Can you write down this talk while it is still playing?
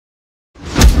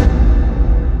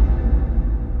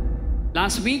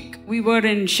Last week we were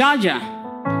in Sharjah,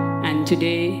 and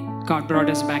today God brought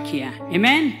us back here.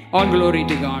 Amen? All glory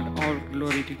to God. All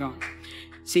glory to God.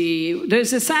 See,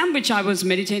 there's a psalm which I was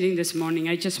meditating this morning.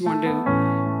 I just want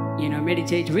to,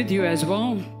 meditate with you as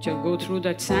well, to go through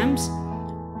that psalms.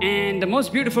 And the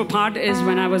most beautiful part is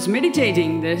when I was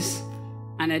meditating this,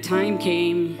 and a time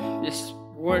came, this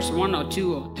verse 1 or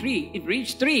 2 or 3, it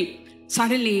reached 3.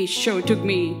 Suddenly took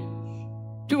me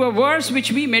to a verse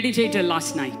which we meditated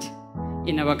last night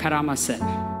in our Karama cell.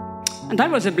 And that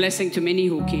was a blessing to many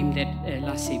who came that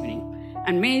last evening.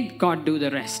 And may God do the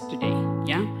rest today.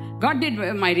 Yeah? God did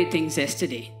mighty things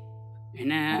yesterday.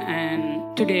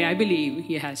 And today I believe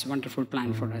He has a wonderful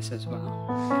plan for us as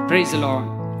well. Praise the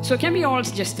Lord. So can we all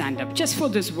just stand up just for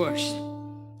this verse?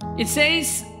 It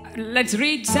says, let's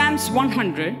read Psalms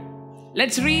 100.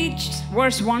 Let's read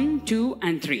verse 1, 2,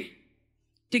 and 3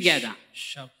 together.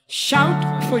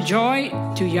 Shout for joy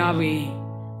to Yahweh,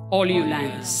 all you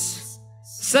lands.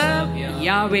 Serve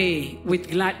Yahweh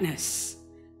with gladness.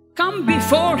 Come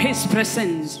before His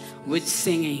presence with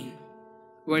singing.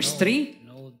 Verse 3.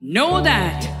 Know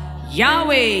that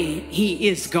Yahweh, He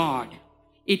is God.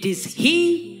 It is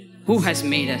He who has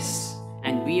made us,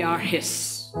 and we are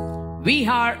His. We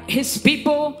are His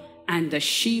people and the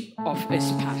sheep of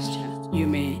His pasture. You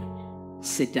may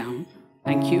sit down.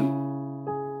 Thank you.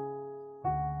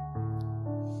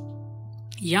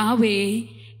 Yahweh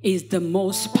is the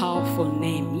most powerful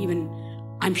name. Even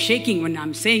I'm shaking when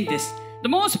I'm saying this. The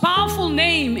most powerful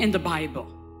name in the Bible.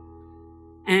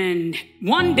 And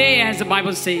one day, as the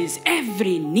Bible says,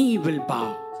 every knee will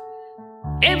bow.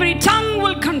 Every tongue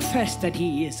will confess that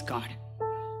He is God.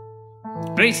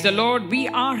 Praise the Lord. We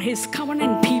are His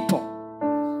covenant people.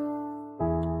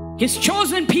 His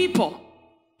chosen people.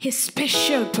 His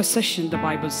special possession, the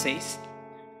Bible says.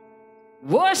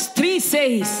 Verse 3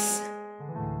 says,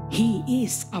 He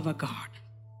is our God.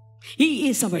 He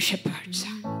is our shepherd.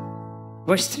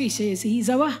 Verse 3 says, He is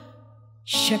our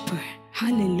shepherd.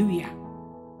 Hallelujah.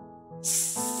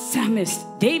 Psalmist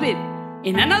David,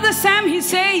 in another psalm, he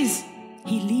says,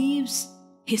 He leaves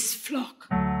His flock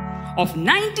of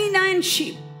 99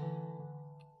 sheep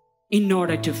in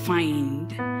order to find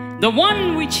the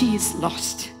one which He is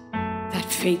lost. That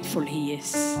faithful He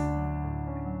is.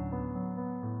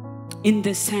 In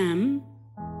this psalm,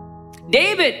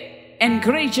 David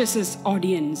encourages his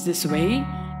audience this way,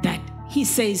 that he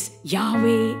says,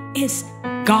 Yahweh is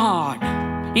God.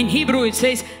 In Hebrew it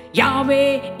says,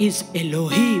 Yahweh is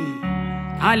Elohim.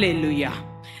 Hallelujah.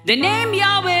 The name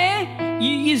Yahweh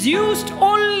is used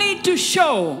only to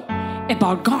show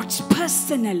about God's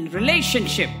personal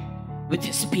relationship with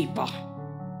His people.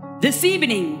 This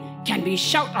evening, can we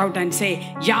shout out and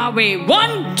say, Yahweh,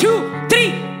 1, 2,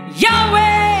 3,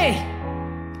 Yahweh!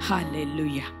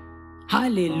 Hallelujah.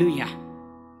 Hallelujah.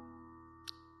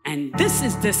 And this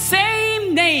is the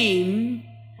same name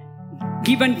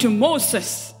given to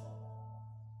Moses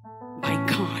by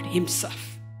God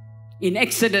Himself. In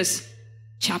Exodus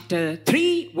chapter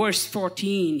 3, verse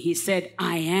 14, He said,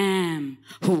 I am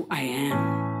who I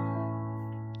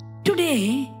am.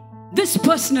 Today, this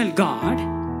personal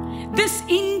God, this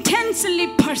intensely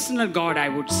personal God, I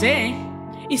would say,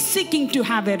 is seeking to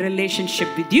have a relationship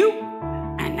with you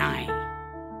and I.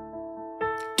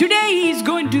 Today, He is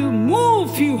going to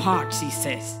move few hearts, He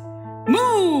says.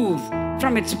 Move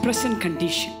from its present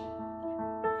condition.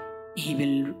 He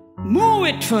will move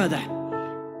it further.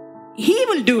 He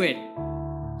will do it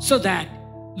so that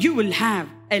you will have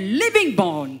a living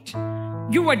bond.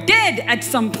 You were dead at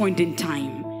some point in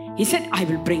time. He said, I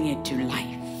will bring it to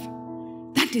life.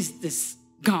 That is this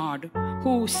God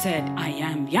who said, I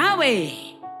am Yahweh.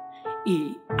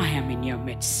 I am in your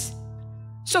midst.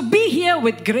 So be here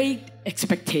with great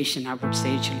expectation, I would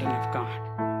say, children of God.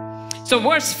 So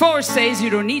verse 4 says,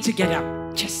 you don't need to get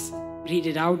up. Just read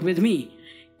it out with me.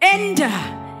 Enter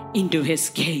into His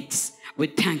gates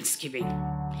with thanksgiving.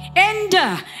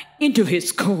 Enter into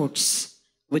His courts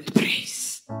with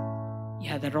praise.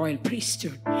 Yeah, the royal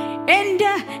priesthood.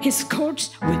 Enter His courts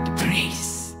with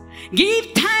praise. Give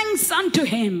thanks unto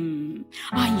Him.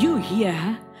 Are you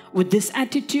here with this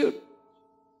attitude?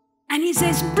 And He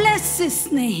says, bless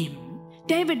His name.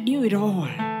 David knew it all.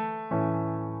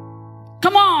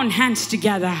 Come on, hands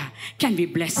together. Can we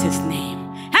bless His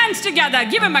name? Hands together.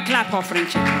 Give Him a clap offering.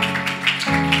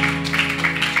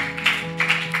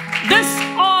 This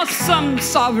awesome,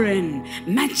 sovereign,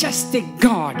 majestic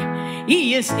God,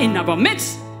 He is in our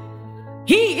midst.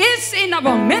 He is in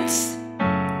our midst.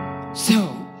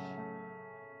 So,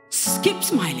 keep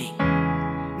smiling.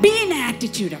 Be in an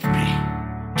attitude of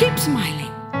prayer. Keep smiling.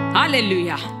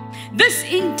 Hallelujah. This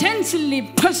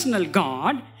intensely personal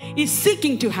God is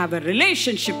seeking to have a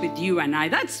relationship with you and I.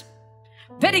 That's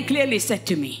very clearly said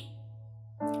to me.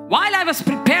 While I was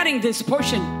preparing this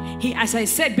portion, as I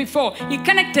said before, he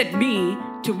connected me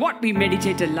to what we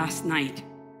meditated last night.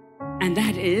 And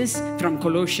that is from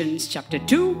Colossians chapter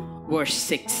 2, verse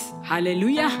 6.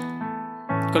 Hallelujah.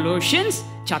 Colossians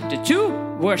chapter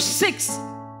 2, verse 6.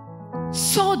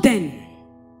 So then,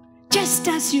 just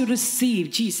as you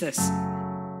receive Jesus,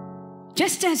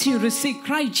 just as you receive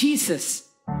Christ Jesus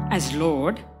as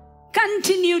Lord,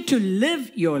 continue to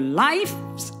live your lives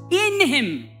in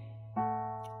Him.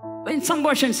 In some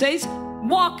version says,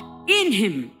 walk in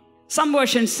Him. Some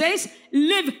version says,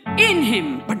 live in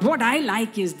Him. But what I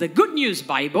like is the Good News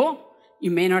Bible.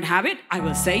 You may not have it, I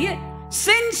will say it.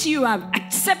 Since you have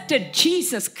accepted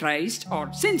Jesus Christ,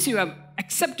 or since you have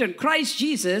accepted Christ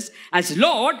Jesus as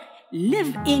Lord,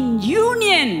 live in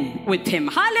union with Him.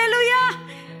 Hallelujah!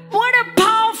 What a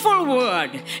powerful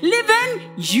word. Live in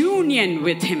union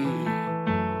with Him.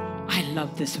 I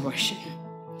love this version.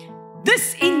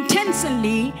 This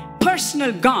intensely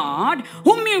personal God,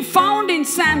 whom you found in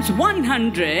Psalms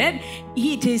 100,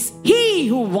 it is He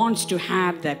who wants to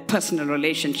have that personal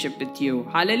relationship with you.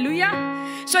 Hallelujah.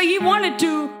 So He wanted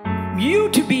you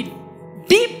to be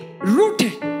deep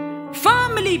rooted,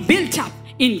 firmly built up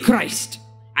in Christ,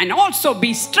 and also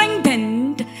be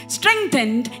strengthened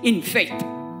in faith.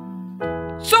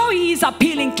 So He is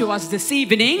appealing to us this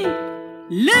evening,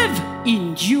 live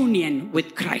in union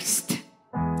with Christ.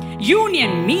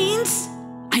 Union means,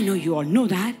 I know you all know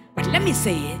that, but let me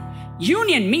say it.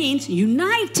 Union means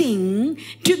uniting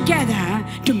together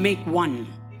to make one.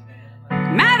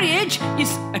 Marriage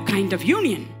is a kind of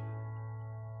union.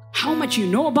 How much you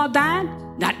know about that?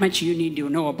 That much you need to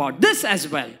know about this as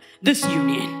well. This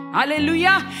union.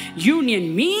 Hallelujah.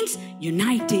 Union means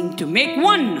uniting to make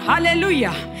one.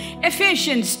 Hallelujah.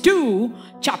 Ephesians 2,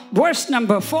 verse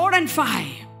number 4 and 5.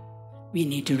 We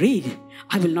need to read.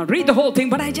 I will not read the whole thing,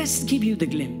 but I just give you the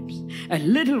glimpse. A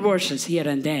little verses here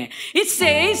and there. It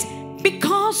says,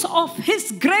 because of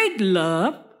His great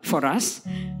love for us,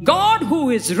 God, who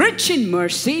is rich in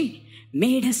mercy,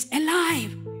 made us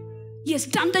alive. He has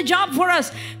done the job for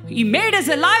us. He made us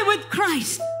alive with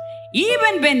Christ.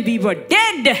 Even when we were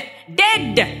dead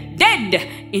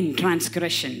in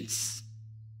transgressions.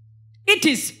 It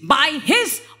is by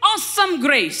His awesome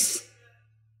grace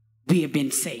we have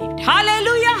been saved.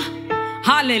 Hallelujah.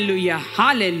 Hallelujah.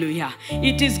 Hallelujah.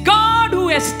 It is God who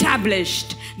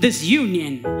established this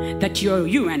union that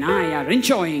you and I are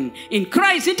enjoying in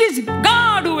Christ. It is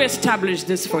God who established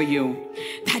this for you.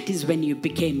 That is when you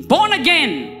became born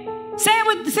again. Say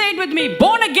it with me,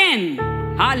 born again.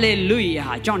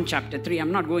 Hallelujah. John chapter 3,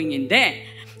 I'm not going in there.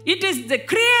 It is the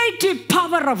creative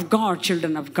power of God,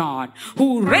 children of God,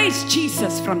 who raised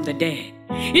Jesus from the dead.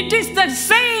 It is the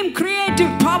same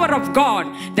creative power of God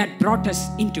that brought us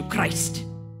into Christ,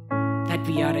 that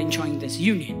we are enjoying this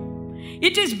union.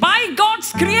 It is by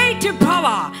God's creative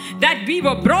power that we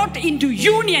were brought into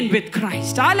union with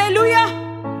Christ. Hallelujah.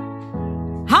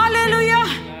 Hallelujah.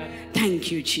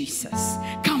 Thank you, Jesus.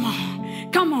 Come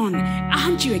on. Come on.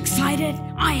 Aren't you excited?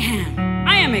 I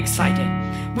am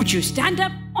excited. Would you stand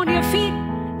up on your feet?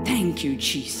 Thank you,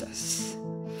 Jesus.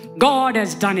 God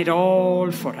has done it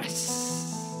all for us.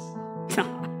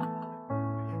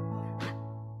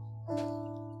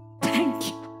 Thank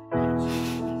you.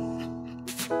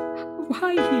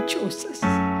 Why He chose us?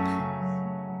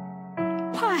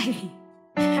 Why?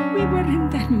 We were in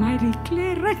that mighty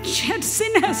clay, wretched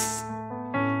sinners,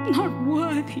 not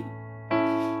worthy.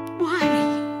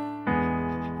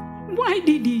 Why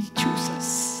did He choose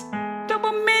us? There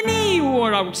were many who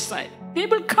were outside. They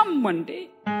will come one day.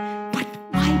 But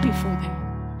why before them?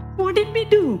 What did we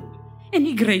do?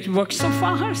 Any great works of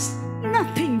ours?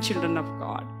 Nothing, children of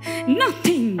God.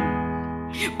 Nothing.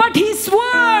 But His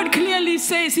word clearly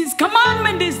says, His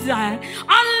commandment is that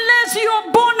unless you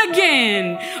are born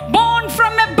again, born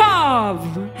from above,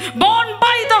 born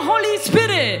by the Holy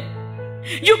Spirit,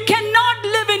 you cannot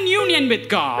live in union with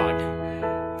God.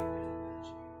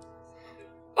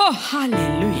 Oh,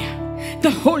 hallelujah. The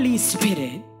Holy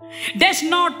Spirit does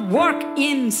not work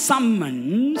in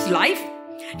someone's life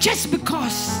just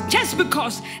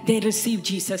because they receive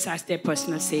Jesus as their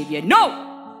personal Savior. No!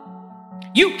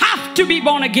 You have to be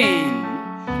born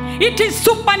again. It is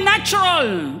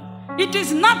supernatural. It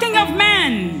is nothing of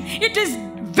man. It is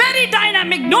very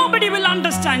dynamic. Nobody will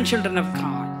understand, children of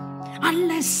God,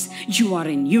 unless you are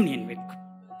in union with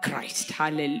Christ.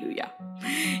 Hallelujah.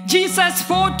 Jesus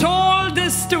foretold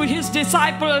this to His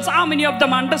disciples. How many of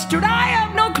them understood? I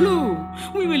have no clue.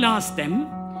 We will ask them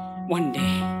one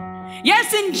day.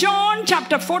 Yes, in John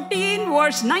chapter 14,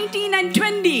 verse 19 and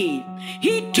 20,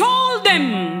 he told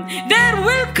them there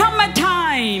will come a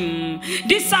time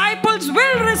disciples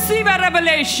will receive a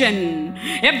revelation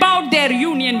about their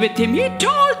union with him. He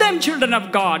told them, children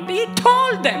of God, he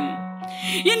told them.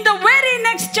 In the very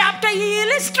next chapter, he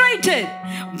illustrated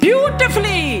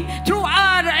beautifully through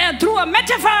a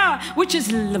metaphor, which is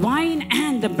vine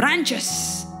and the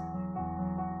branches.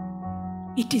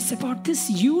 It is about this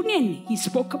union he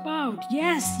spoke about.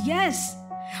 Yes, yes.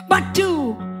 But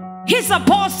to his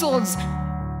apostles,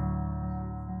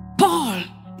 Paul,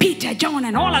 Peter, John,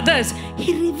 and all others,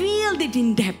 he revealed it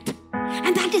in depth.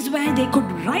 And that is why they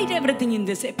could write everything in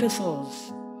these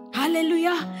epistles.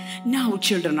 Hallelujah. Now,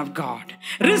 children of God,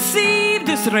 receive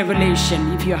this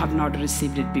revelation if you have not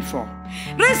received it before.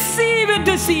 Receive it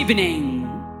this evening.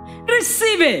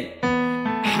 Receive it.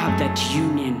 Have that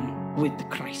union with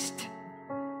Christ.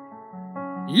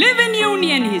 Live in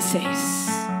union, he says.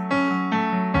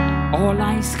 All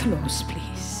eyes closed,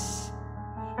 please.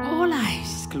 All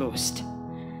eyes closed.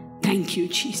 Thank you,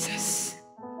 Jesus.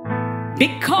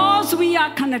 Because we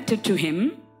are connected to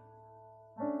him,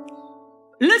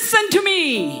 listen to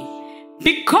me.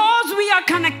 Because we are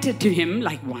connected to him,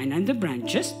 like vine and the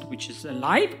branches, which is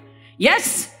alive.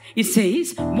 Yes, it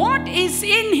says, what is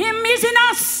in him is in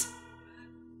us.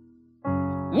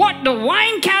 What the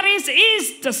vine carries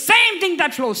is the same thing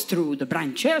that flows through the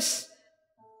branches.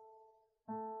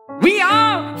 We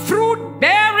are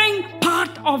fruit-bearing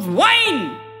part of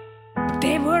vine. But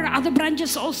there were other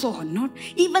branches also, not,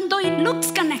 even though it looks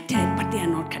connected, but they are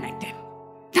not connected.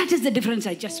 That is the difference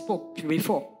I just spoke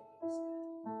before.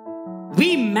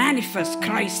 We manifest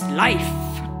Christ's life.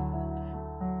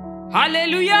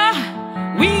 Hallelujah.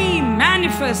 We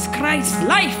manifest Christ's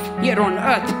life here on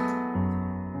earth.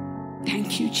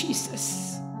 Thank you,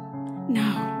 Jesus.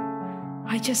 Now,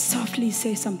 I just softly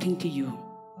say something to you.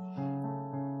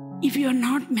 If you are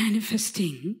not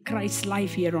manifesting Christ's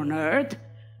life here on earth,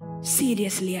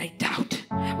 seriously, I doubt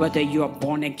whether you are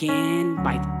born again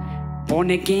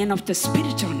of the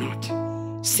Spirit or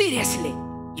not. Seriously,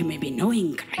 you may be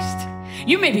knowing Christ.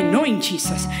 You may be knowing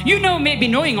Jesus. You may be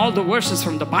knowing all the verses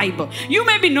from the Bible. You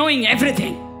may be knowing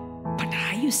everything. But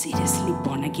are you seriously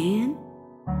born again?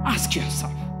 Ask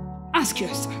yourself. Ask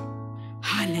yourself.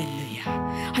 Hallelujah.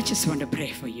 I just want to pray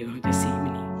for you this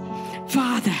evening.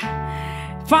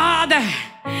 Father,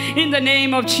 in the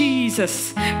name of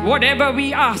Jesus, whatever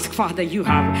we ask, Father, you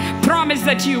have promised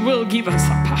that you will give us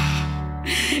a power.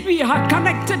 We are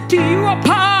connected to you, a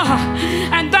power.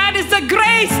 And that is the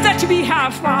grace that we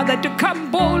have, Father, to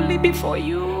come boldly before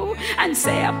you and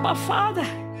say, Abba, Father.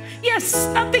 Yes,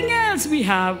 nothing else we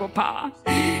have, Papa.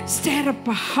 Stir up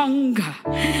a hunger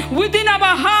within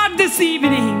our heart this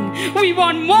evening. We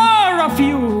want more of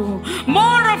you,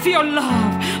 more of your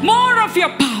love, more of your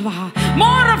power,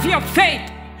 more of your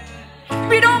faith.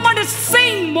 We don't want to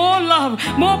sing more love,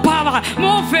 more power,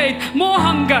 more faith, more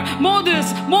hunger, more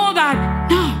this, more that.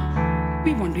 No,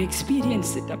 we want to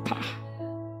experience it, Papa.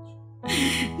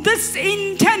 This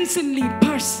intensely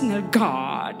personal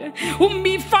God, whom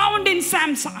we found in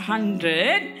Psalms 100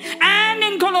 and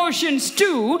in Colossians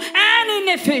 2 and in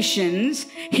Ephesians,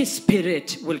 his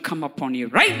Spirit will come upon you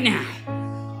right now.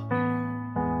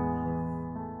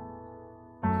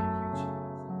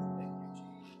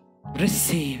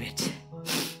 Receive it.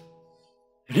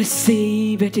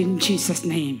 Receive it in Jesus'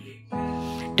 name.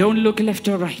 Don't look left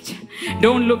or right.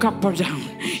 Don't look up or down.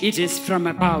 It is from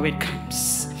above it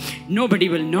comes. Nobody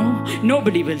will know,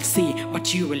 nobody will see,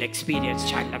 but you will experience,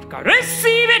 child of God.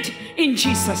 Receive it in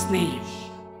Jesus' name.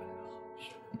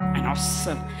 An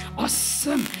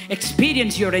awesome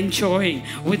experience you're enjoying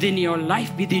within your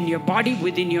life, within your body,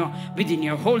 within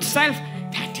your whole self.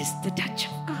 That is the touch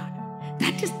of God.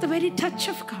 That is the very touch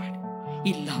of God.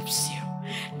 He loves you.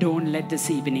 Don't let this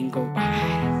evening go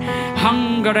by.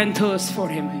 Hunger and thirst for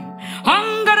him.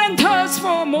 Hunger and thirst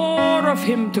for more of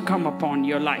him to come upon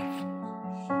your life.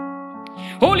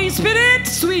 Holy Spirit,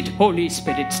 sweet Holy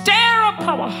Spirit, stir up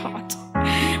our heart.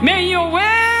 May your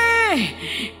way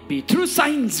be through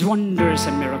signs, wonders,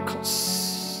 and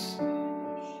miracles.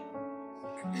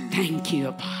 Thank you,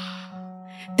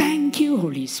 Abba. Thank you,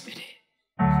 Holy Spirit.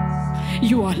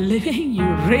 You are living, you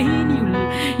reign,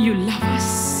 you love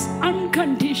us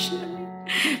unconditionally.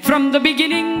 From the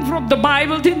beginning, from the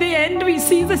Bible to the end, we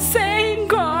see the same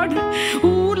God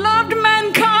who loved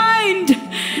mankind.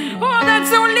 Oh, that's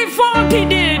the only fault he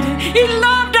did. He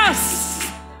loved us.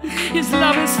 His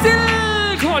love is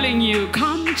still calling you.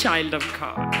 Come, child of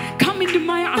God. Come into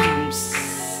my arms.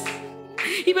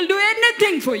 He will do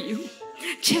anything for you.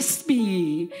 Just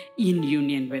be in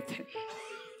union with him.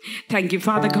 Thank you,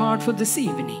 Father God, for this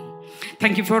evening.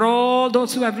 Thank you for all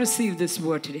those who have received this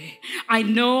word today. I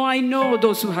know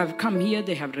those who have come here,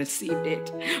 they have received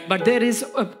it. But there is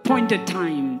a appointed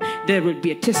time. There will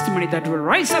be a testimony that will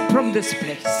rise up from this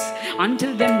place.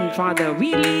 Until then, Father,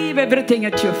 we leave everything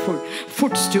at your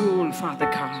footstool, Father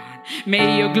God.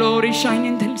 May your glory shine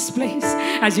in this place.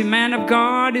 As your man of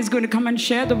God is going to come and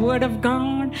share the word of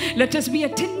God, let us be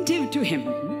attentive to him.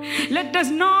 Let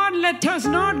us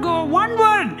not go one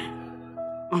word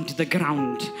onto the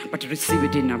ground, but receive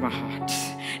it in our heart.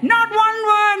 Not one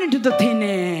word into the thin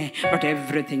air, but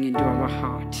everything into our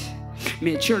heart.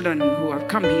 May children who have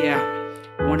come here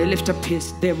want to lift up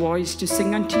their voice to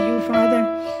sing unto you, Father.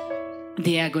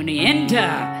 They are going to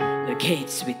enter the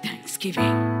gates with thanksgiving.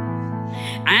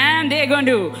 And they're going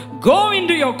to go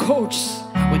into your courts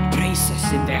with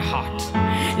praises in their heart.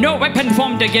 No weapon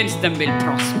formed against them will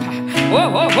prosper. Whoa.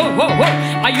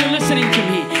 Are you listening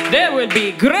to me? There will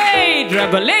be great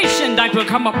revelation that will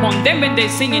come upon them when they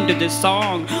sing into this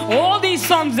song. All these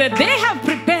songs that they have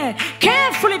prepared,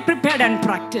 carefully prepared and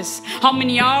practiced. How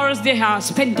many hours they are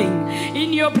spending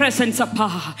in your presence,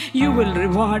 Appa. You will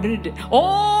reward it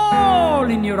all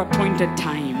in your appointed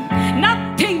time.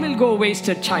 Nothing will go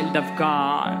wasted, child of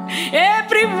God.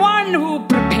 Everyone who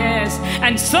prepares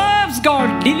and serves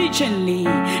God diligently,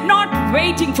 not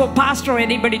waiting for pastor or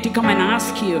anybody to come and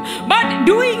ask you, but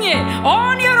doing it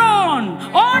on your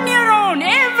own,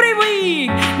 every week,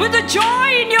 with the joy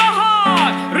in your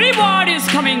heart. Reward is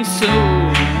coming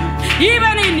soon.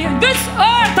 Even in this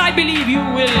earth, I believe you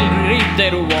will reap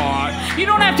the reward. You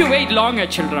don't have to wait longer,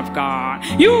 children of God.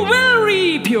 You will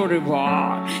reap your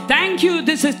reward. Thank you.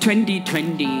 This is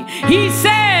 2020. He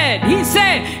said,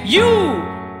 you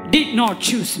did not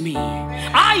choose me.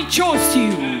 I chose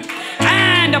you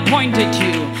and appointed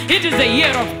you. It is a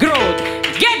year of growth.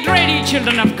 Get ready,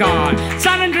 children of God.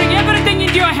 Surrendering everything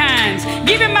into your hands.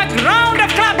 Give him a round of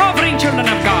clap offering, children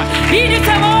of God. He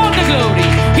deserves all the glory.